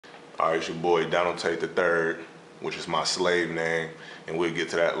All right, it's your boy Donald Tate the Third, which is my slave name, and we'll get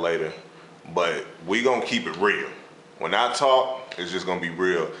to that later. But we gonna keep it real. When I talk, it's just gonna be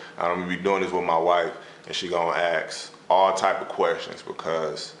real. I'm gonna be doing this with my wife, and she gonna ask all type of questions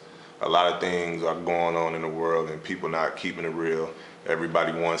because a lot of things are going on in the world, and people not keeping it real.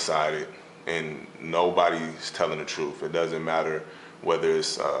 Everybody one-sided, and nobody's telling the truth. It doesn't matter whether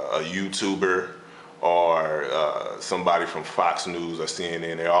it's a YouTuber or somebody from Fox News or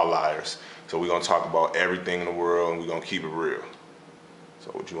CNN, they're all liars. So we're gonna talk about everything in the world and we're gonna keep it real. So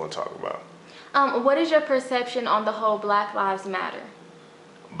what you wanna talk about? What is your perception on the whole Black Lives Matter?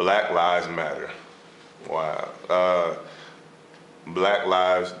 Black Lives Matter. Wow. Black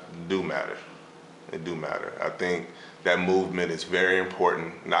lives do matter. They do matter. I think that movement is very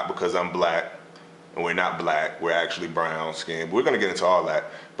important, not because I'm black, and we're not black, we're actually brown skinned. We're gonna get into all that,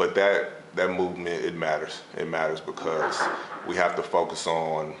 but that movement, it matters. It matters because we have to focus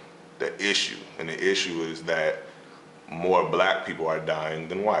on the issue, and the issue is that more black people are dying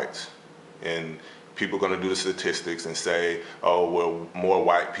than whites. And people are gonna do the statistics and say, oh, well, more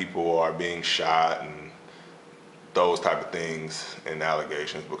white people are being shot and those type of things and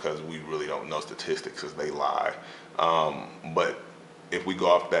allegations because we really don't know statistics because they lie. But if we go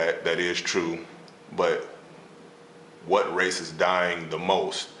off that, that is true. But what race is dying the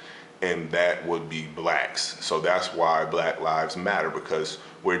most? And that would be blacks. So that's why Black Lives Matter, because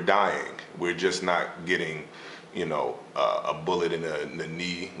we're dying. We're just not getting, a bullet in the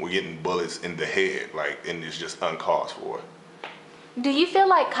knee. We're getting bullets in the head, and it's just uncalled for. Do you feel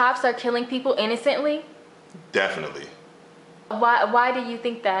like cops are killing people innocently? Definitely. Why do you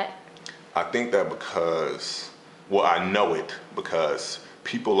think that? I think that because, well, I know it because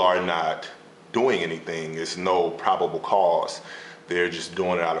people are not doing anything. There's no probable cause. They're just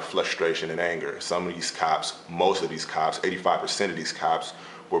doing it out of frustration and anger. Some of these cops, most of these cops, 85% of these cops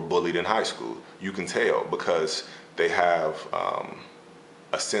were bullied in high school. You can tell because they have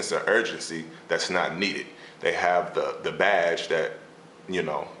a sense of urgency that's not needed. They have the badge that,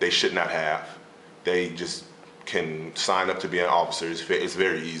 they should not have. They just can sign up to be an officer. It's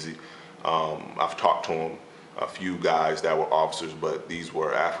very easy. I've talked to them, a few guys that were officers, but these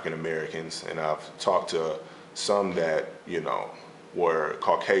were African Americans, and I've talked to some that, were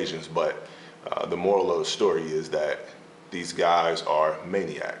Caucasians, but the moral of the story is that these guys are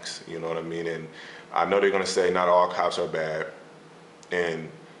maniacs, you know what I mean? And I know they're gonna say not all cops are bad, and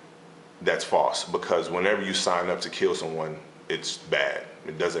that's false, because whenever you sign up to kill someone, it's bad.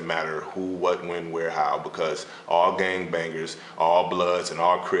 It doesn't matter who, what, when, where, how, because all gangbangers, all Bloods, and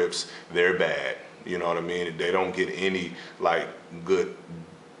all Crips, they're bad, you know what I mean? They don't get any, good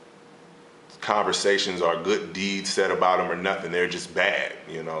conversations or good deeds said about them or nothing. They're just bad,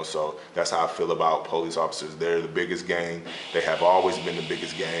 so that's how I feel about police officers. They're the biggest gang. They have always been the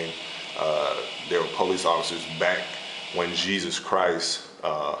biggest gang. There were police officers back when Jesus Christ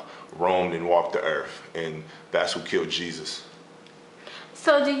roamed and walked the earth, and that's who killed Jesus.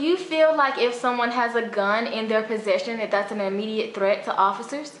 So do you feel like if someone has a gun in their possession that that's an immediate threat to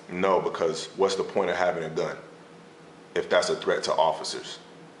officers? No, because what's the point of having a gun if that's a threat to officers?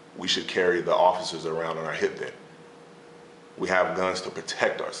 We should carry the officers around on our hip then. We have guns to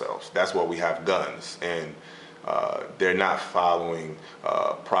protect ourselves. That's why we have guns. And they're not following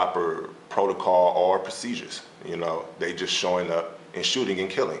proper protocol or procedures. They just showing up and shooting and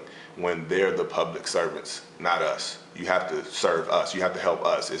killing when they're the public servants, not us. You have to serve us. You have to help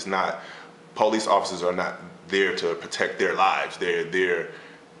us. It's not, police officers are not there to protect their lives. They're there,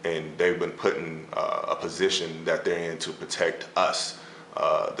 and they've been put in a position that they're in to protect us.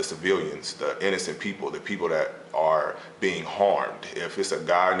 The civilians, the innocent people, the people that are being harmed. If it's a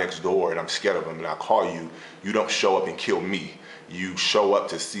guy next door and I'm scared of him and I call you, you don't show up and kill me. You show up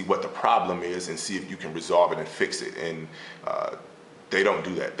to see what the problem is and see if you can resolve it and fix it. And they don't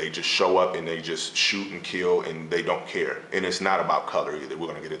do that. They just show up and they just shoot and kill, and they don't care. And it's not about color either. We're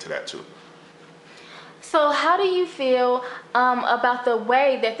gonna get into that too. So how do you feel about the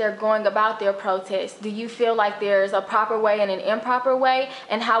way that they're going about their protests? Do you feel like there's a proper way and an improper way?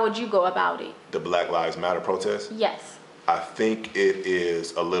 And how would you go about it? The Black Lives Matter protest? Yes. I think it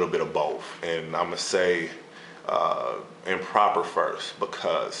is a little bit of both. And I'm gonna say improper first,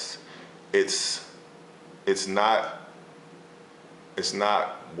 because it's not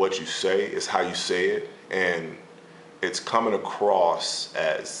what you say, it's how you say it. And it's coming across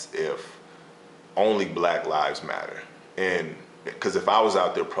as if only Black Lives Matter. And because if I was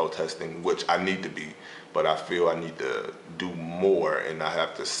out there protesting, which I need to be, but I feel I need to do more, and I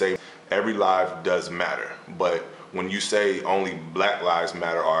have to say every life does matter. But when you say only Black Lives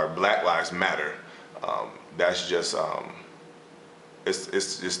Matter or Black Lives Matter, that's just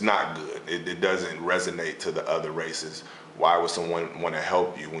it's not good. It doesn't resonate to the other races. Why would someone want to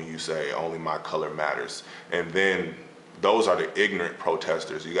help you when you say only my color matters? And then those are the ignorant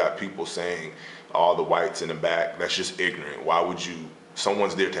protesters. You got people saying all the whites in the back. That's just ignorant. Why would you?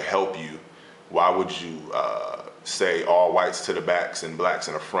 Someone's there to help you. Why would you say all whites to the backs and blacks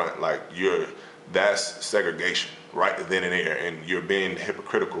in the front? Like that's segregation right then and there, and you're being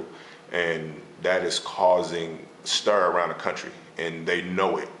hypocritical, and that is causing stir around the country, and they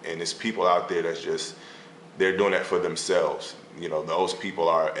know it. And it's people out there that's just, they're doing that for themselves. You know, those people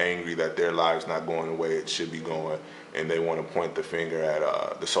are angry that their lives not going the way it should be going, and they want to point the finger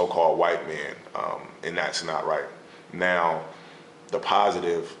at the so-called white man, and that's not right. Now, the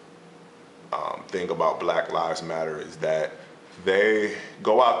positive thing about Black Lives Matter is that they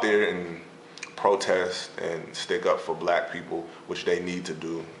go out there and protest and stick up for black people, which they need to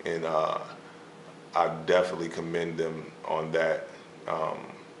do, and I definitely commend them on that,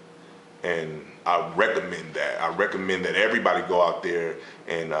 and I recommend that. I recommend that everybody go out there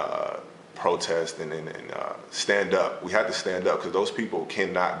and protest and stand up. We have to stand up because those people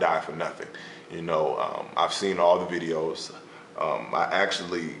cannot die for nothing. You know, I've seen all the videos. I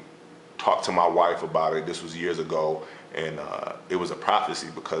actually talked to my wife about it. This was years ago, and it was a prophecy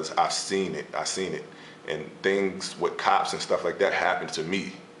because I've seen it. And things with cops and stuff like that happened to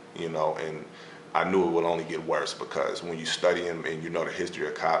me, you know, and I knew it would only get worse because when you study them and you know the history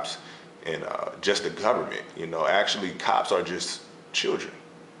of cops and just the government, you know, actually cops are just children.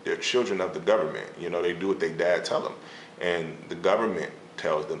 They're children of the government. You know, they do what their dad tell them, and the government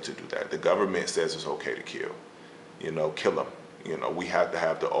tells them to do that. The government says it's okay to kill, you know, kill them. You know, we have to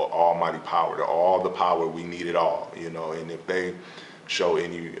have the almighty power, all the power, we need it all, you know, and if they show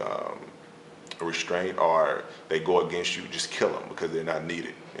any restraint or they go against you, just kill them because they're not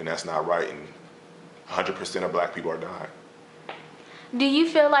needed, and that's not right, and 100% of black people are dying. Do you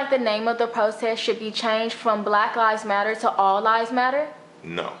feel like the name of the protest should be changed from Black Lives Matter to All Lives Matter?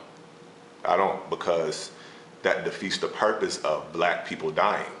 No, I don't, because that defeats the purpose of black people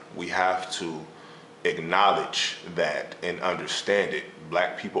dying. We have to acknowledge that and understand it.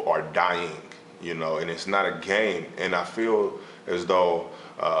 Black people are dying, you know, and it's not a game. And I feel as though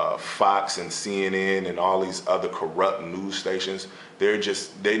Fox and CNN and all these other corrupt news stations, they're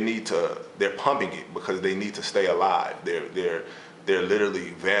pumping it because they need to stay alive. They're literally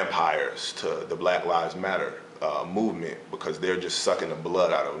vampires to the Black Lives Matter movement because they're just sucking the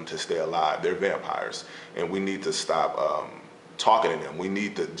blood out of them to stay alive. They're vampires, and we need to stop talking to them. We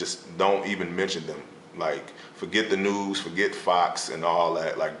need to just don't even mention them. Like, forget the news, forget Fox and all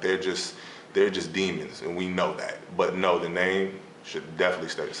that. Like, they're just demons, and we know that. But no, the name should definitely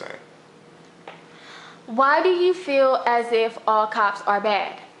stay the same. Why do you feel as if all cops are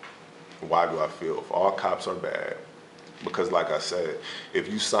bad? Why do I feel if all cops are bad? Because like I said,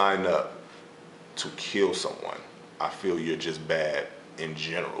 if you sign up to kill someone, I feel you're just bad in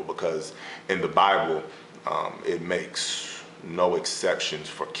general, because in the Bible, it makes no exceptions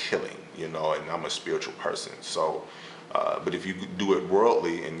for killing, you know, and I'm a spiritual person. So, but if you do it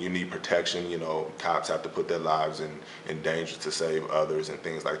worldly and you need protection, you know, cops have to put their lives in danger to save others and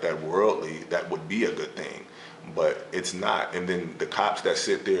things like that. Worldly, that would be a good thing, but it's not. And then the cops that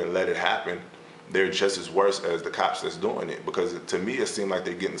sit there and let it happen, they're just as worse as the cops that's doing it, because to me it seemed like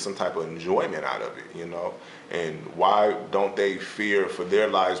they're getting some type of enjoyment out of it, you know. And why don't they fear for their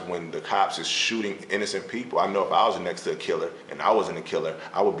lives when the cops is shooting innocent people? I know if I was next to a killer and I wasn't a killer,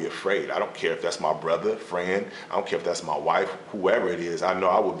 I would be afraid. I don't care if that's my brother, friend, I don't care if that's my wife, whoever it is, I know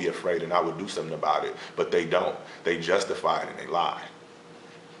I would be afraid and I would do something about it. But they don't. They justify it and they lie.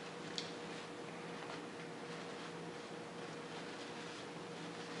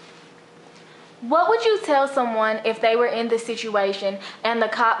 What would you tell someone if they were in this situation and the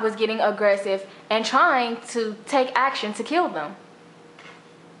cop was getting aggressive and trying to take action to kill them?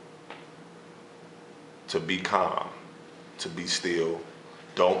 To be calm, to be still,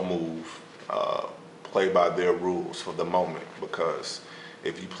 don't move, play by their rules for the moment, because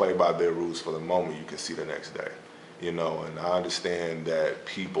if you play by their rules for the moment, you can see the next day, you know. And I understand that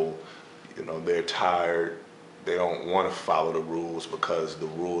people, you know, they're tired, they don't want to follow the rules because the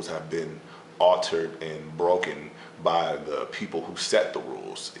rules have been altered and broken by the people who set the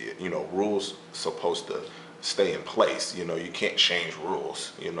rules. You know, rules supposed to stay in place. You know, you can't change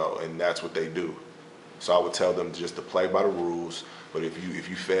rules, you know, and that's what they do. So I would tell them just to play by the rules, but if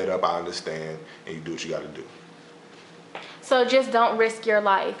you fed up, I understand, and you do what you got to do. So just don't risk your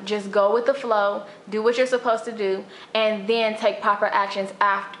life. Just go with the flow, do what you're supposed to do, and then take proper actions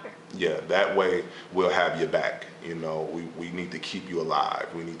after. Yeah, that way we'll have your back. You know, we need to keep you alive.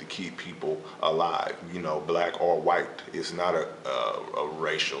 We need to keep people alive. You know, black or white. It's not a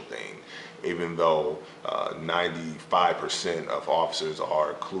racial thing. Even though 95% of officers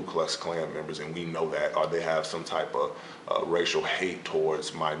are Ku Klux Klan members, and we know that, or they have some type of racial hate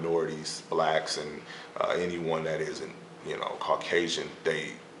towards minorities, blacks, and anyone that isn't, you know, Caucasian.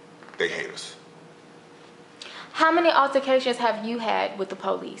 They hate us. How many altercations have you had with the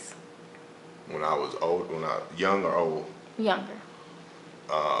police? When I was old, when I young or old, Younger.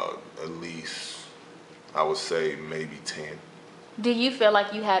 at least I would say maybe 10. Do you feel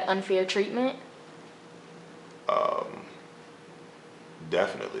like you had unfair treatment?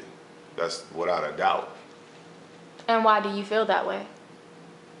 Definitely, that's without a doubt. And why do you feel that way?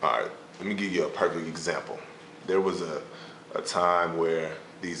 All right, let me give you a perfect example. There was a time where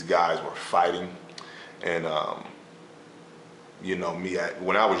these guys were fighting, and you know,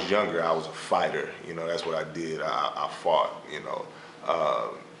 when I was younger, I was a fighter. You know, that's what I did. I fought, you know,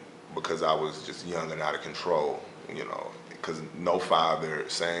 because I was just young and out of control, you know, because no father,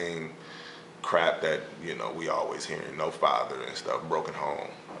 same crap that, you know, we always hearing, no father and stuff, broken home.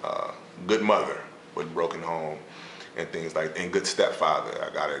 Good mother, but broken home and things like, and good stepfather.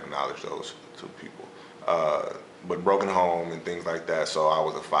 I gotta acknowledge those two people. But broken home and things like that. So I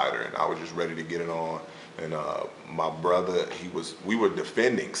was a fighter, and I was just ready to get it on. And my brother, we were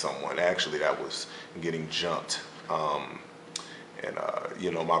defending someone actually that was getting jumped. You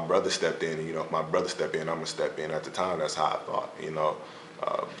know, my brother stepped in, and, you know, if my brother stepped in, I'm gonna step in. At the time, that's how I thought, you know,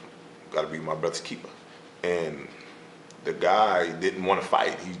 gotta be my brother's keeper. And the guy didn't want to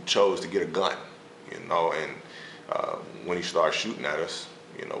fight. He chose to get a gun, you know, and when he started shooting at us,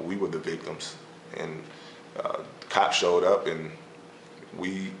 you know, we were the victims. And cops showed up, and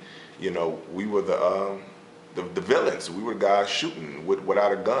we, you know, we were the villains. We were guys shooting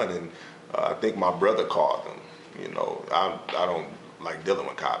without a gun, and I think my brother called them. You know, I don't like dealing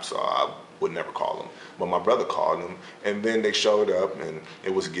with cops, so I would never call them. But my brother called them, and then they showed up, and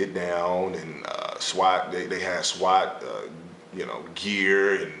it was get down and SWAT. They had SWAT, you know,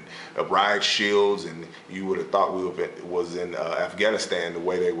 gear and riot shields, and you would have thought was in Afghanistan the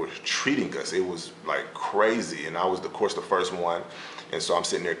way they were treating us. It was like crazy, and I was, of course, the first one. And so I'm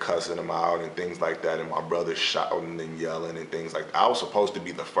sitting there cussing them out and things like that, and my brother's shouting and yelling and things like that. I was supposed to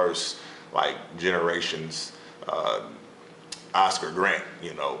be the first, like, generation's Oscar Grant,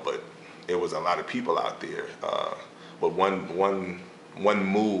 you know, but it was a lot of people out there. But one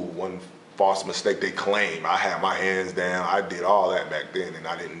move, one false mistake they claim, I had my hands down. I did all that back then, and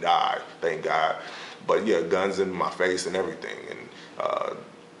I didn't die, thank God. But yeah, guns in my face and everything, and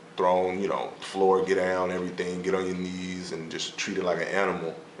thrown, you know, floor, get down, everything, get on your knees, and just treated like an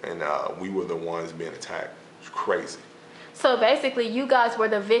animal. And we were the ones being attacked. It's crazy. So basically, you guys were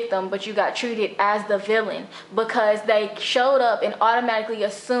the victim, but you got treated as the villain because they showed up and automatically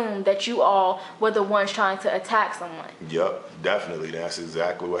assumed that you all were the ones trying to attack someone. Yep, definitely. That's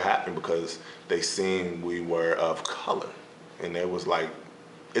exactly what happened, because they seen we were of color, and it was like,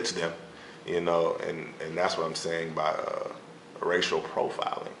 it's them, you know, and that's what I'm saying by racial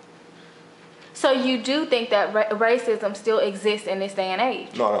profiling. So you do think that racism still exists in this day and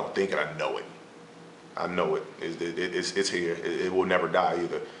age? No, I don't think it. I know it. I know it. It's here. It will never die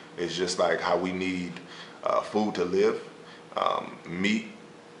either. It's just like how we need food to live, meat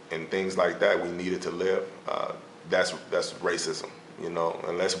and things like that. We need it to live. That's racism. You know,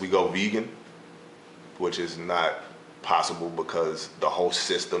 unless we go vegan, which is not possible because the whole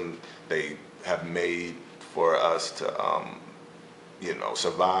system they have made for us to, you know,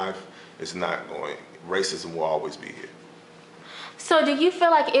 survive is not going. Racism will always be here. So do you feel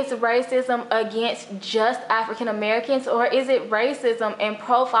like it's racism against just African Americans, or is it racism and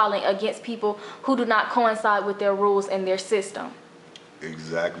profiling against people who do not coincide with their rules and their system?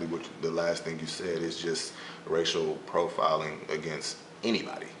 Exactly what the last thing you said is just racial profiling against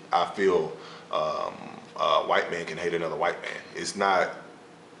anybody. I feel a white man can hate another white man. It's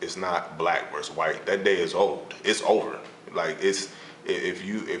not black versus white. That day is old. It's over. Like, it's if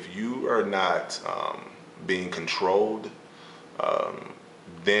you are not being controlled,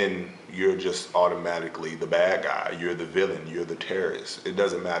 then you're just automatically the bad guy. You're the villain. You're the terrorist. It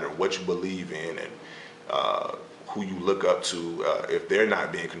doesn't matter what you believe in and who you look up to. If they're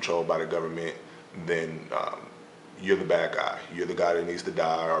not being controlled by the government, then you're the bad guy. You're the guy that needs to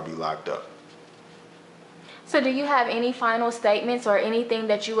die or be locked up. So do you have any final statements or anything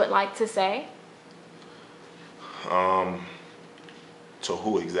that you would like to say? To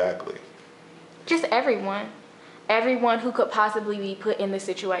who exactly? Just everyone. Everyone who could possibly be put in this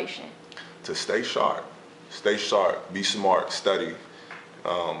situation. To stay sharp, be smart, study,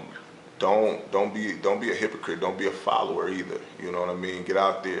 don't be a hypocrite. Don't be a follower either. You know what I mean? Get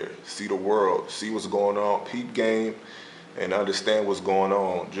out there, see the world, see what's going on, peep game, and understand what's going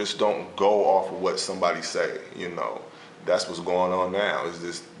on. Just don't go off of what somebody say. You know, that's what's going on now. Is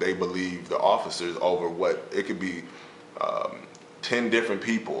this they believe the officers over what it could be. 10 different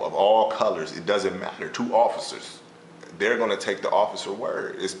people of all colors. It doesn't matter. 2 officers. They're going to take the officer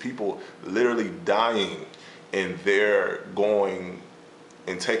word. It's people literally dying, and they're going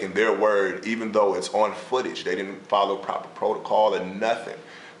and taking their word, even though it's on footage. They didn't follow proper protocol or nothing.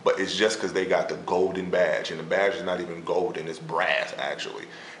 But it's just because they got the golden badge, and the badge is not even golden; it's brass actually.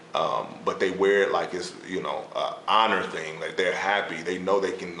 But they wear it like it's, you know, honor thing. Like they're happy. They know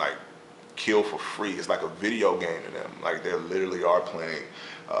they can like kill for free. It's like a video game to them. Like they literally are playing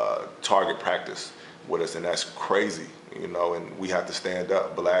target practice with us, and that's crazy, you know. And we have to stand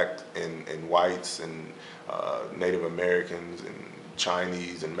up, black and whites and Native Americans and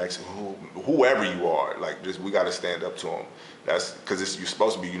Chinese and Mexican, whoever you are. Like just we got to stand up to them. That's because you're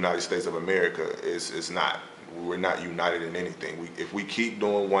supposed to be United States of America. It's not. We're not united in anything. If we keep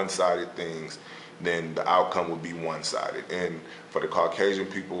doing one-sided things, then the outcome will be one-sided. And for the Caucasian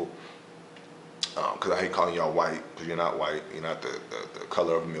people, because I hate calling y'all white, because you're not white, you're not the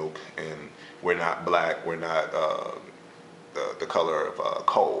color of milk, and we're not black, we're not the color of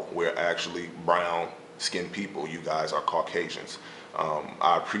coal. We're actually brown-skinned people. You guys are Caucasians.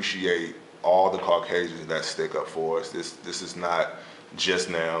 I appreciate all the Caucasians that stick up for us. This is not just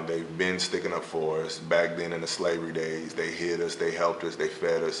now. They've been sticking up for us. Back then in the slavery days, they hid us, they helped us, they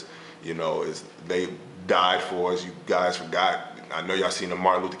fed us. You know, they died for us. You guys forgot. I know y'all seen the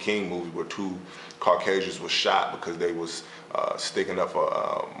Martin Luther King movie where 2 Caucasians was shot because they was sticking up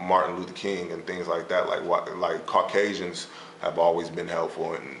for Martin Luther King and things like that. Like Caucasians have always been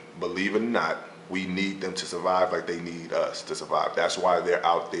helpful, and believe it or not, we need them to survive like they need us to survive. That's why they're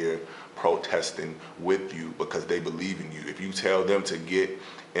out there protesting with you, because they believe in you. If you tell them to get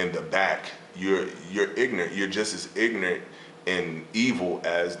in the back, you're ignorant. You're just as ignorant and evil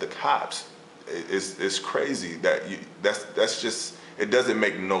as the cops. It's crazy that that's just, it doesn't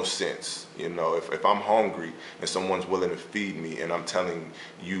make no sense. You know, if I'm hungry and someone's willing to feed me and I'm telling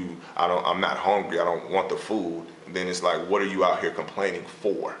you I'm not hungry, I don't want the food, then it's like, what are you out here complaining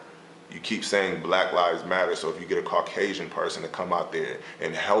for? You keep saying Black Lives Matter, so if you get a Caucasian person to come out there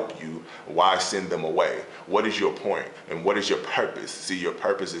and help you, why send them away? What is your point? And what is your purpose? See, your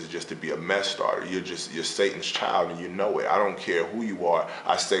purpose is just to be a mess starter. You're Satan's child, and you know it. I don't care who you are.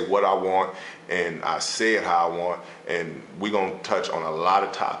 I say what I want, and I say it how I want, and we're going to touch on a lot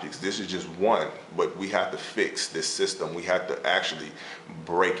of topics. This is just one, but we have to fix this system. We have to actually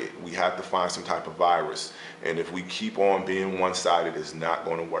break it. We have to find some type of virus, and if we keep on being one-sided, it's not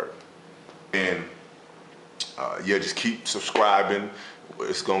going to work. And yeah, just keep subscribing.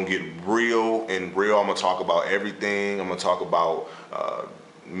 It's gonna get real and real. I'm gonna talk about everything. I'm gonna talk about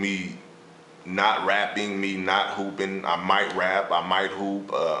me not rapping, me not hooping. I might rap, I might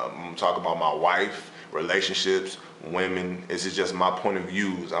hoop. I'm gonna talk about my wife, relationships, women. This is just my point of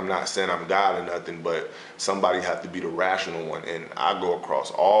views. I'm not saying I'm God or nothing, but somebody has to be the rational one. And I go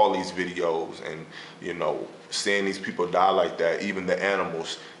across all these videos, and you know, seeing these people die like that, even the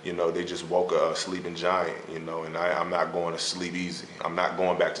animals, you know, they just woke a sleeping giant, you know, and I'm not going to sleep easy. I'm not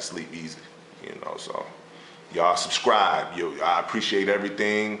going back to sleep easy, you know, so y'all subscribe. I appreciate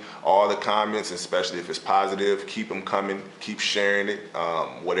everything, all the comments, especially if it's positive. Keep them coming, keep sharing it.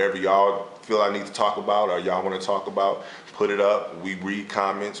 Whatever y'all feel I need to talk about or y'all want to talk about, put it up. We read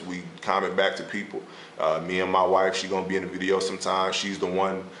comments, we comment back to people. Me and my wife, she's gonna be in the video sometime. She's the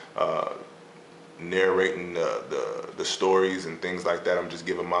one narrating the stories and things like that. I'm just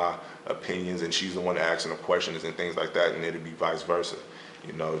giving my opinions, and she's the one asking the questions and things like that, and it'll be vice versa.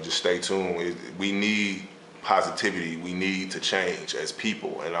 You know, just stay tuned. We need positivity. We need to change as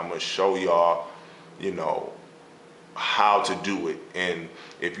people, and I'm gonna show y'all, you know, how to do it. And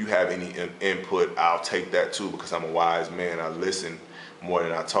if you have any input, I'll take that too, because I'm a wise man. I listen more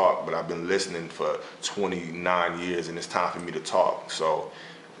than I talk, but I've been listening for 29 years, and it's time for me to talk. So,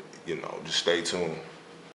 you know, just stay tuned.